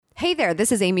Hey there,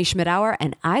 this is Amy Schmidauer,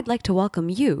 and I'd like to welcome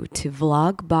you to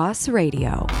Vlog Boss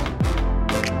Radio.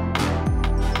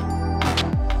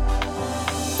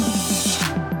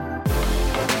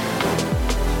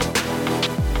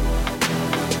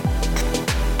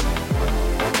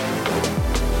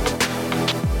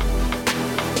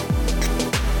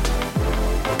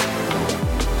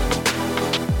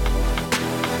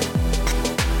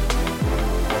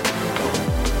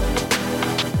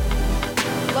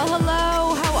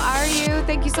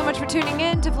 Thank you so much for tuning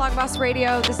in to Vlog Boss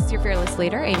Radio. This is your fearless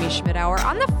leader, Amy Schmidauer,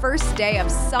 on the first day of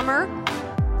summer,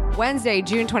 Wednesday,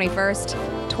 June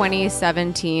 21st,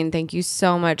 2017. Thank you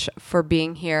so much for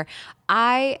being here.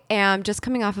 I am just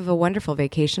coming off of a wonderful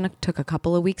vacation. I took a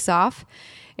couple of weeks off.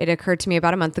 It occurred to me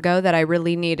about a month ago that I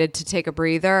really needed to take a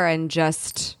breather and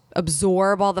just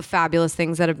absorb all the fabulous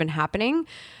things that have been happening,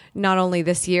 not only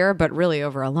this year, but really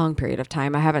over a long period of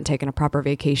time. I haven't taken a proper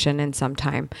vacation in some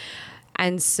time.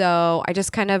 And so I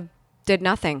just kind of did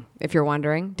nothing, if you're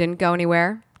wondering. Didn't go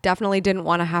anywhere. Definitely didn't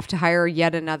want to have to hire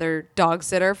yet another dog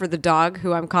sitter for the dog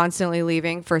who I'm constantly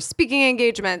leaving for speaking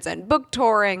engagements and book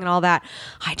touring and all that.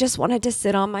 I just wanted to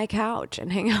sit on my couch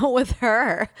and hang out with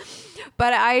her.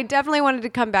 But I definitely wanted to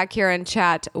come back here and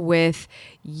chat with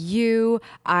you.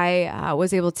 I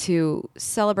was able to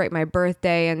celebrate my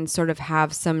birthday and sort of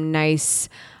have some nice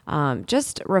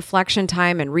just reflection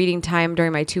time and reading time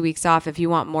during my 2 weeks off. If you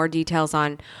want more details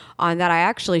on that, I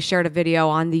actually shared a video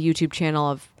on the YouTube channel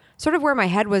of sort of where my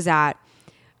head was at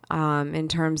in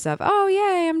terms of, oh,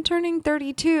 yay, I'm turning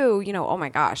 32. You know, oh my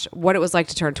gosh, what it was like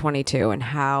to turn 22 and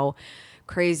how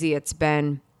crazy it's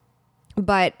been.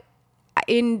 But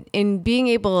in being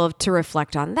able to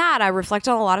reflect on that, I reflect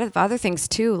on a lot of other things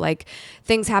too, like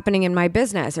things happening in my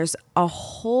business. There's a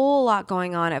whole lot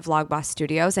going on at Vlog Boss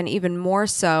Studios, and even more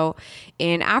so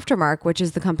in Aftermark, which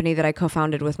is the company that I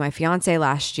co-founded with my fiance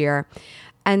last year.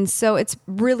 And so it's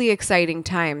really exciting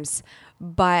times.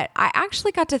 But I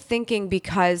actually got to thinking,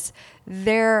 because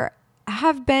there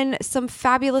have been some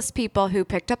fabulous people who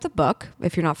picked up the book.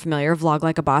 If you're not familiar, Vlog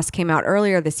Like a Boss came out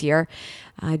earlier this year,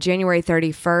 January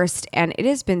 31st, and it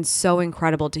has been so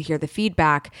incredible to hear the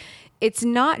feedback. It's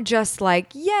not just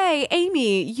like, yay,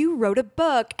 Amy, you wrote a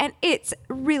book and it's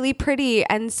really pretty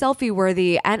and selfie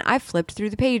worthy and I flipped through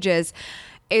the pages.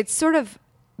 It's sort of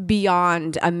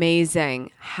beyond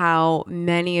amazing how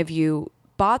many of you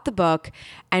bought the book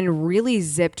and really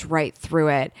zipped right through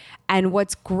it. And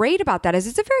what's great about that is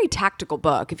it's a very tactical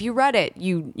book. If you read it,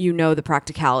 you know the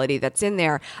practicality that's in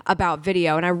there about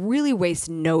video. And I really waste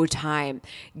no time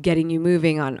getting you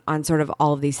moving on sort of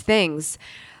all of these things.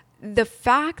 The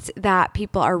fact that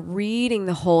people are reading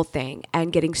the whole thing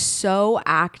and getting so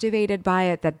activated by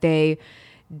it that they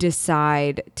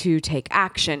decide to take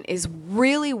action is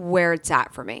really where it's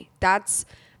at for me. That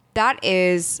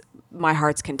is my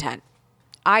heart's content.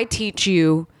 I teach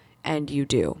you and you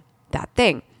do that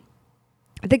thing.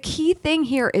 The key thing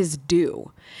here is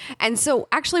do. And so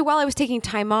actually, while I was taking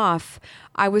time off,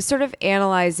 I was sort of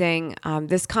analyzing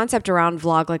this concept around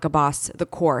Vlog Like a Boss, the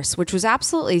course, which was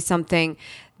absolutely something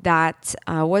that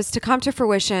was to come to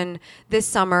fruition this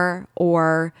summer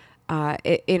or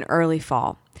in early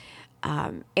fall.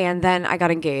 And then I got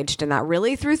engaged and that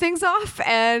really threw things off.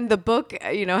 And the book,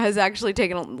 has actually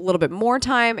taken a little bit more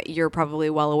time. You're probably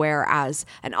well aware as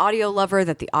an audio lover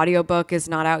that the audiobook is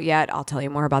not out yet. I'll tell you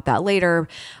more about that later.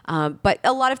 But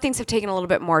a lot of things have taken a little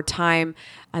bit more time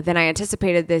than I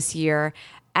anticipated this year.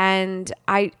 And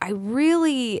I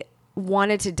really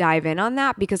wanted to dive in on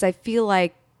that because I feel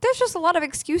like there's just a lot of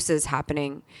excuses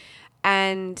happening.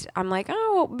 And I'm like,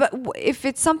 oh, but if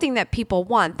it's something that people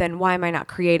want, then why am I not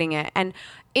creating it? And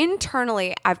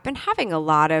internally, I've been having a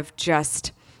lot of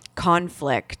just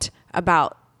conflict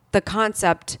about the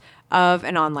concept of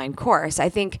an online course. I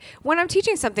think when I'm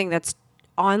teaching something that's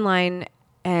online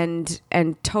and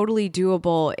totally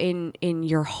doable in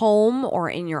your home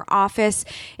or in your office,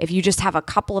 if you just have a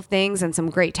couple of things and some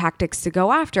great tactics to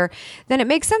go after, then it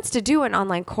makes sense to do an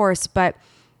online course. But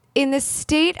in the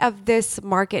state of this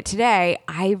market today,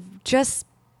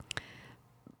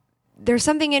 there's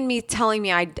something in me telling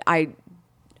me I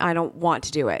don't want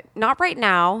to do it. Not right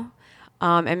now,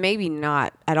 and maybe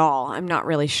not at all. I'm not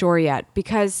really sure yet,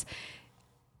 because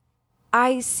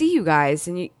I see you guys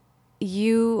and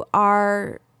you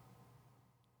are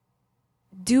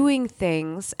doing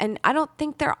things, and I don't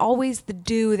think they're always the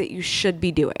do that you should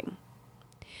be doing.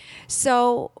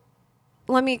 So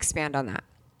let me expand on that.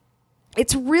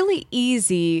 It's really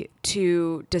easy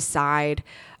to decide,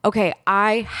 okay,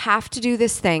 I have to do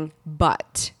this thing,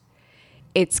 but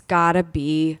it's got to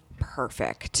be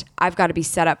perfect. I've got to be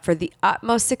set up for the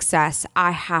utmost success.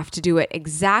 I have to do it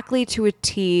exactly to a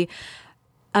T.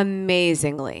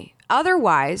 amazingly.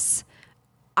 Otherwise,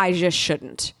 I just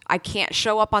shouldn't. I can't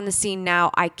show up on the scene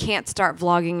now. I can't start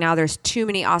vlogging now. There's too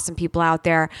many awesome people out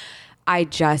there. I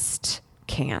just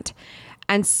can't.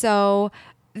 And so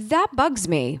that bugs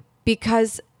me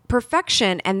because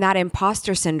perfection and that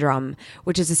imposter syndrome,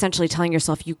 which is essentially telling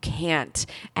yourself you can't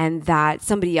and that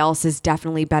somebody else is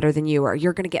definitely better than you or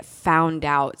you're going to get found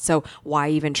out. So why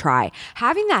even try?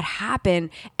 Having that happen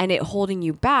and it holding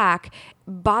you back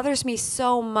bothers me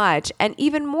so much. And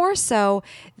even more so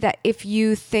that if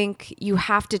you think you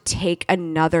have to take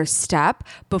another step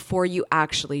before you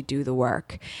actually do the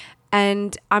work.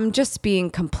 And I'm just being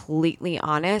completely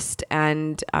honest,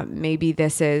 and maybe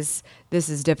this is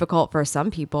difficult for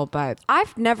some people, but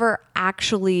I've never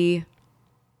actually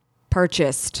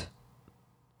purchased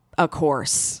a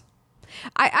course.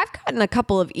 I've gotten a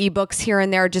couple of ebooks here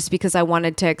and there just because I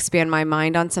wanted to expand my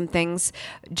mind on some things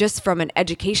just from an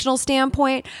educational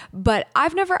standpoint, but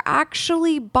I've never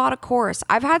actually bought a course.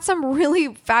 I've had some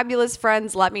really fabulous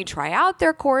friends let me try out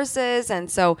their courses. And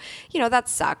so, that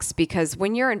sucks because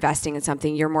when you're investing in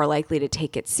something, you're more likely to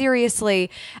take it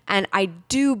seriously. And I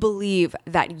do believe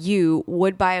that you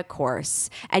would buy a course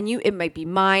and it might be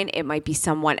mine. It might be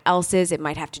someone else's. It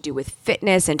might have to do with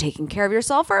fitness and taking care of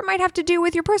yourself, or it might have to do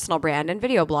with your personal brand and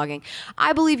video blogging.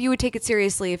 I believe you would take it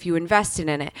seriously if you invested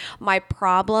in it. My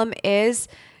problem is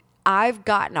I've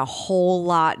gotten a whole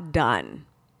lot done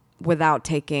without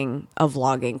taking a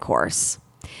vlogging course.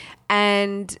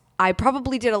 And I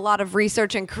probably did a lot of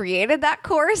research and created that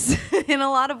course in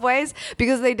a lot of ways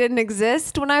because they didn't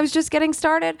exist when I was just getting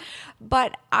started.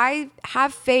 But I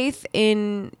have faith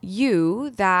in you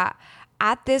that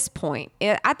at this point,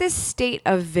 at this state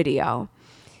of video,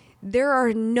 there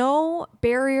are no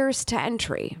barriers to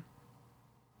entry.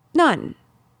 None.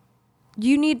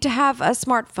 You need to have a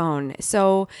smartphone.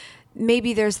 So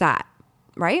maybe there's that,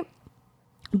 right?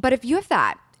 But if you have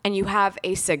that and you have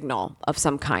a signal of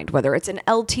some kind, whether it's an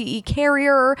LTE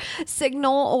carrier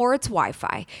signal or it's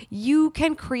Wi-Fi, you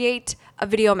can create a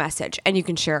video message and you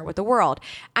can share it with the world.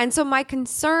 And so my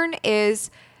concern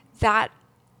is that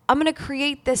I'm going to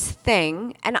create this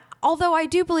thing. And although I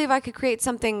do believe I could create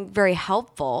something very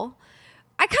helpful,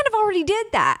 I kind of already did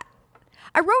that.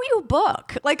 I wrote you a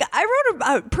book. I wrote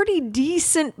a pretty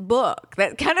decent book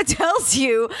that kind of tells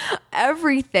you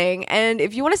everything. And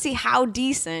if you want to see how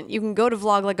decent, you can go to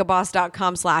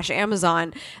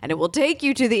vloglikeaboss.com/Amazon and it will take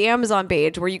you to the Amazon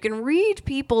page where you can read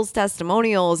people's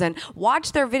testimonials and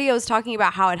watch their videos talking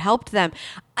about how it helped them.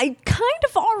 I kind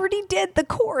of already did the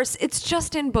course. It's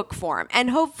just in book form and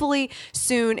hopefully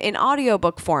soon in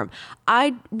audiobook form.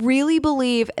 I really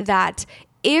believe that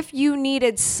if you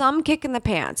needed some kick in the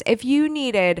pants, if you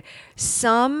needed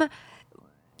some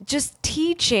just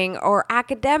teaching or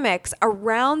academics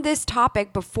around this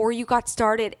topic before you got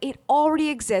started, it already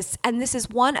exists. And this is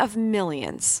one of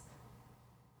millions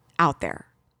out there.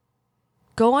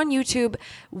 Go on YouTube,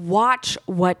 watch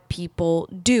what people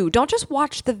do. Don't just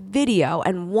watch the video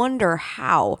and wonder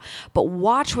how, but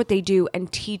watch what they do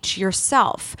and teach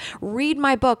yourself. Read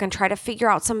my book and try to figure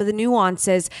out some of the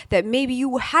nuances that maybe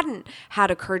you hadn't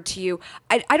had occurred to you.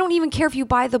 I don't even care if you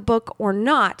buy the book or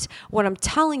not. What I'm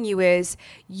telling you is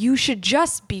you should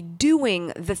just be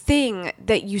doing the thing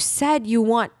that you said you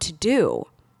want to do.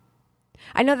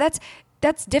 I know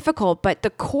that's difficult, but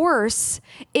the course,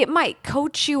 it might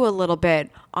coach you a little bit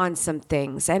on some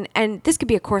things. And this could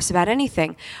be a course about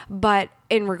anything. But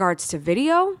in regards to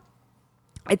video,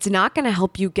 it's not going to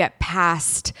help you get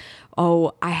past,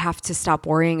 I have to stop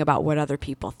worrying about what other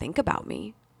people think about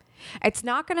me. It's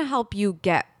not going to help you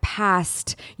get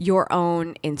past your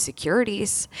own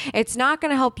insecurities. It's not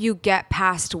going to help you get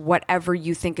past whatever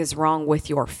you think is wrong with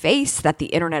your face that the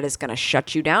internet is going to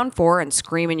shut you down for and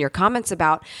scream in your comments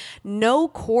about. No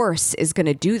course is going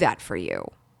to do that for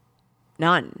you.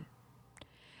 None.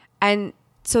 And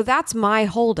so that's my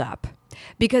holdup.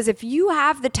 Because if you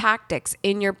have the tactics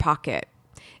in your pocket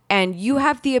and you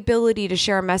have the ability to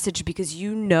share a message because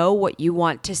you know what you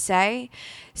want to say,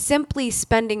 simply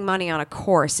spending money on a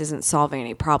course isn't solving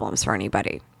any problems for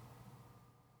anybody.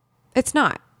 It's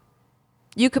not.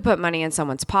 You could put money in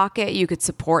someone's pocket. You could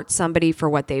support somebody for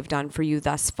what they've done for you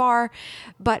thus far.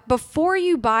 But before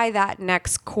you buy that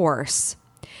next course,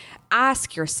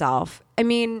 ask yourself,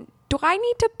 do I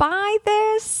need to buy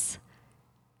this?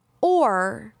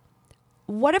 Or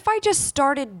what if I just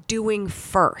started doing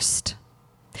first?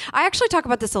 I actually talk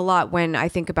about this a lot when I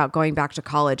think about going back to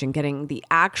college and getting the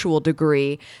actual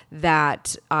degree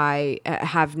that I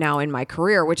have now in my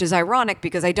career, which is ironic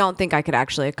because I don't think I could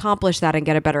actually accomplish that and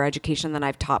get a better education than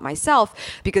I've taught myself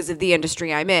because of the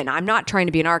industry I'm in. I'm not trying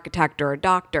to be an architect or a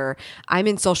doctor. I'm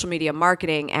in social media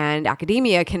marketing, and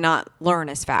academia cannot learn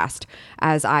as fast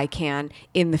as I can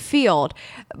in the field.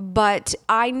 But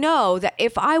I know that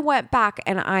if I went back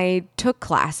and I took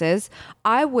classes,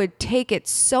 I would take it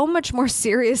so much more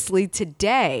seriously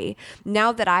today,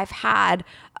 now that I've had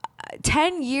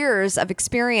 10 years of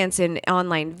experience in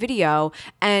online video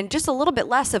and just a little bit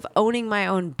less of owning my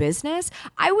own business.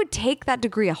 I would take that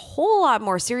degree a whole lot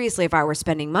more seriously if I were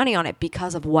spending money on it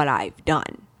because of what I've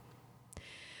done.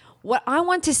 What I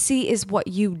want to see is what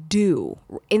you do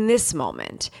in this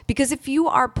moment. Because if you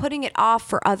are putting it off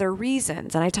for other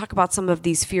reasons, and I talk about some of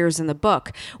these fears in the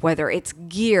book, whether it's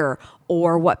gear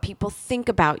or what people think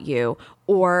about you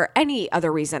or any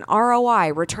other reason,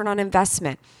 ROI, return on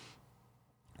investment.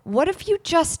 What if you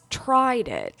just tried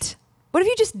it? What if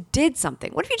you just did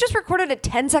something? What if you just recorded a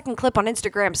 10-second clip on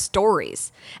Instagram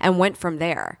stories and went from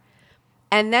there?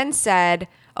 And then said,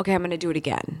 okay, I'm going to do it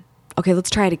again. Okay, let's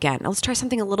try it again. Let's try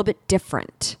something a little bit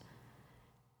different.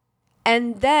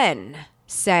 And then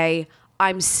say,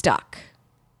 I'm stuck.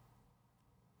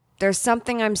 There's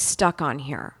something I'm stuck on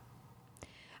here.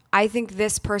 I think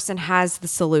this person has the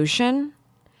solution.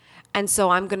 And so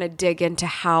I'm going to dig into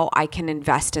how I can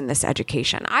invest in this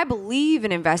education. I believe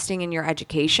in investing in your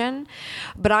education,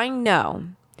 but I know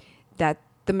that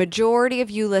the majority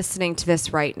of you listening to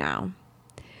this right now,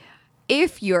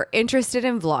 if you're interested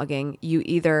in vlogging, you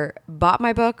either bought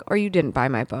my book or you didn't buy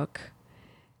my book,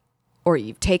 or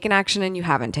you've taken action and you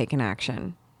haven't taken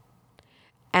action.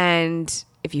 And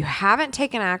if you haven't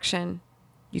taken action,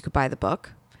 you could buy the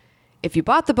book. If you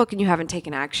bought the book and you haven't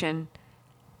taken action,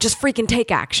 just freaking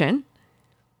take action.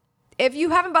 If you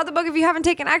haven't bought the book, if you haven't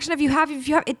taken action, if you have,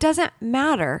 it doesn't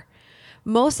matter.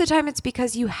 Most of the time it's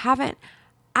because you haven't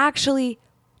actually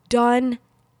done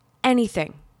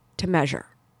anything to measure.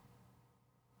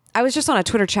 I was just on a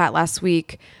Twitter chat last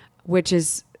week, which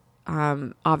is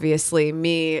obviously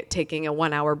me taking a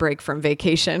 1-hour break from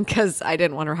vacation because I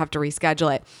didn't want to have to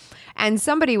reschedule it. And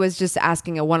somebody was just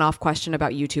asking a one-off question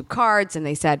about YouTube cards, and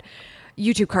they said,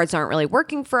 YouTube cards aren't really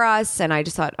working for us. And I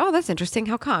just thought, oh, that's interesting.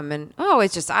 How come? And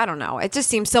it's just, I don't know. It just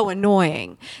seems so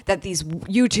annoying that these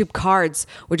YouTube cards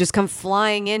would just come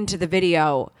flying into the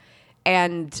video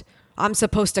and I'm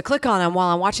supposed to click on them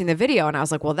while I'm watching the video. And I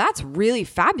was like, well, that's really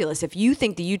fabulous if you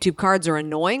think the YouTube cards are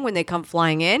annoying when they come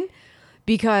flying in,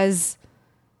 because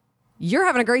you're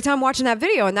having a great time watching that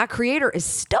video and that creator is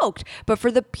stoked. But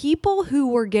for the people who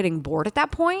were getting bored at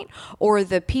that point, or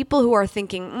the people who are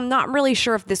thinking, I'm not really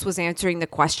sure if this was answering the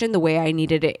question the way I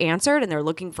needed it answered, and they're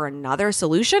looking for another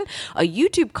solution, a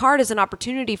YouTube card is an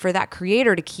opportunity for that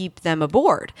creator to keep them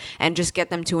aboard and just get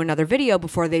them to another video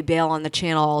before they bail on the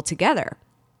channel altogether.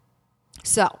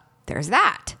 So there's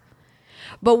that.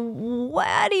 But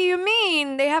what do you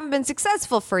mean they haven't been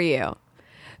successful for you?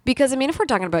 Because, I mean, if we're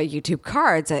talking about YouTube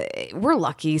cards, we're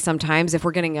lucky sometimes if we're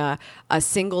getting a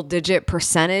single digit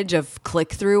percentage of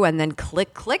click through and then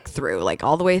click through, like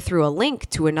all the way through a link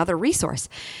to another resource.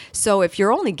 So if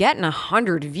you're only getting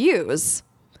 100 views,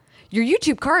 your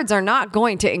YouTube cards are not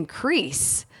going to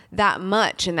increase that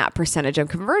much in that percentage of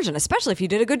conversion, especially if you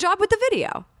did a good job with the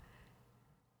video.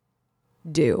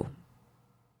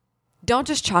 Don't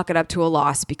just chalk it up to a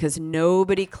loss because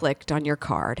nobody clicked on your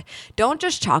card. Don't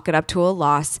just chalk it up to a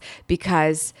loss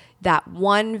because that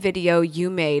one video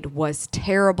you made was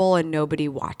terrible and nobody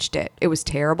watched it. It was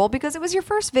terrible because it was your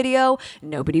first video.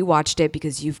 Nobody watched it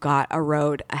because you've got a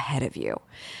road ahead of you.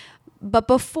 But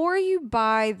before you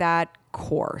buy that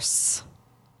course,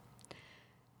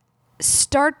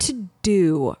 start to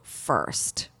do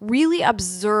first. Really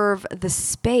observe the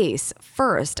space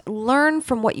first. Learn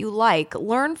from what you like.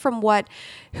 Learn from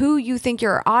who you think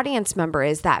your audience member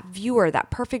is, that viewer, that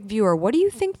perfect viewer. What do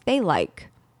you think they like?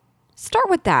 Start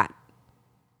with that.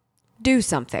 Do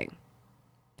something.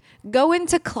 Go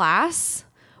into class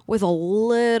with a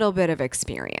little bit of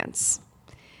experience,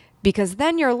 because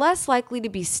then you're less likely to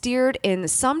be steered in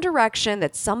some direction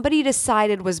that somebody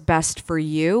decided was best for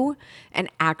you and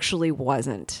actually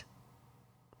wasn't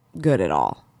good at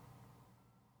all.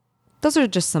 Those are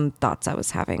just some thoughts I was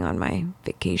having on my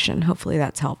vacation. Hopefully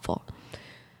that's helpful.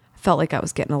 I felt like I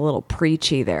was getting a little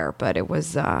preachy there, but it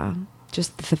was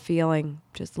just the feeling,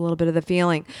 just a little bit of the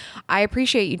feeling. I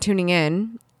appreciate you tuning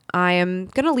in. I am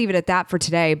going to leave it at that for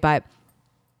today, but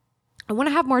I want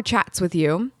to have more chats with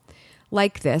you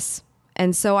like this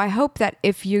And so I hope that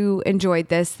if you enjoyed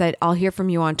this, that I'll hear from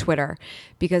you on Twitter,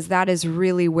 because that is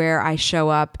really where I show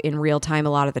up in real time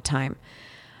a lot of the time.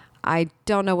 I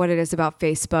don't know what it is about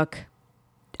Facebook.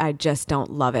 I just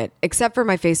don't love it, except for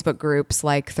my Facebook groups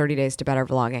like 30 Days to Better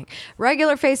Vlogging.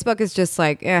 Regular Facebook is just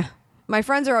like, My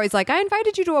friends are always like, I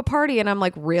invited you to a party. And I'm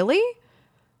like, really?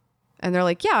 And they're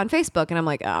like, yeah, on Facebook. And I'm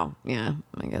like, oh, yeah,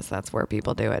 I guess that's where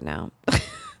people do it now.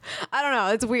 I don't know.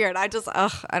 It's weird. I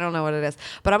don't know what it is.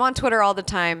 But I'm on Twitter all the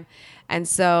time. And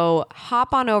so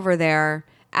hop on over there.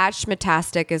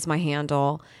 @Schmatastic is my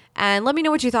handle. And let me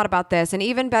know what you thought about this. And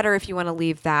even better if you want to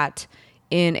leave that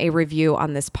in a review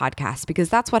on this podcast, because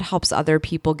that's what helps other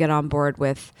people get on board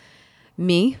with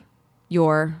me,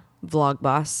 your vlog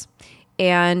boss,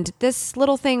 and this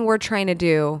little thing we're trying to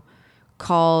do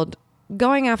called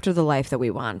going after the life that we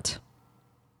want.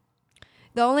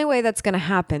 The only way that's going to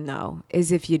happen, though,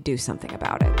 is if you do something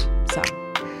about it. So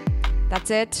that's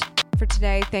it for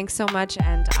today. Thanks so much,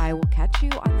 and I will catch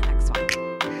you on the next one.